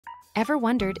Ever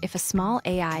wondered if a small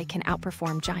AI can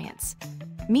outperform giants?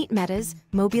 Meet Meta's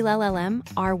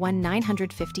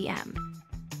MobileLLM-R1-950M.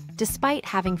 Despite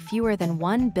having fewer than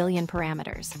 1 billion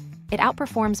parameters, it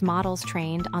outperforms models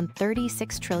trained on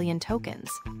 36 trillion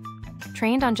tokens.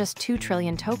 Trained on just 2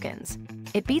 trillion tokens,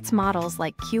 it beats models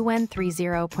like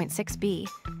QN30.6b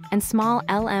and small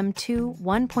LM2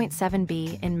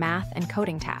 1.7b in math and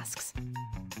coding tasks.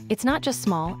 It's not just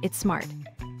small, it's smart.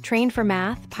 Trained for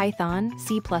math, Python,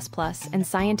 C++, and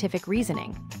scientific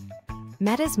reasoning.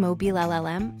 Meta's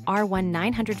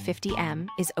MobileLLM-R1-950M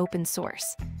is open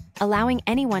source, allowing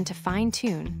anyone to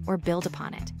fine-tune or build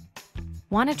upon it.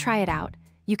 Want to try it out?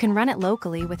 You can run it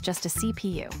locally with just a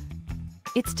CPU.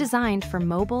 It's designed for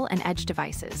mobile and edge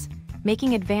devices,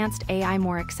 making advanced AI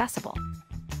more accessible.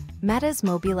 Meta's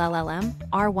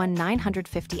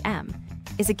MobileLLM-R1-950M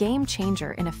is a game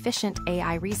changer in efficient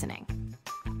AI reasoning.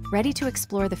 Ready to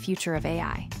explore the future of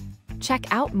AI?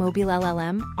 Check out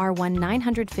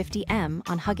MobileLLM-R1-950M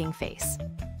on Huggingface.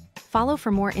 Follow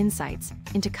for more insights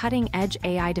into cutting-edge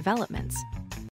AI developments.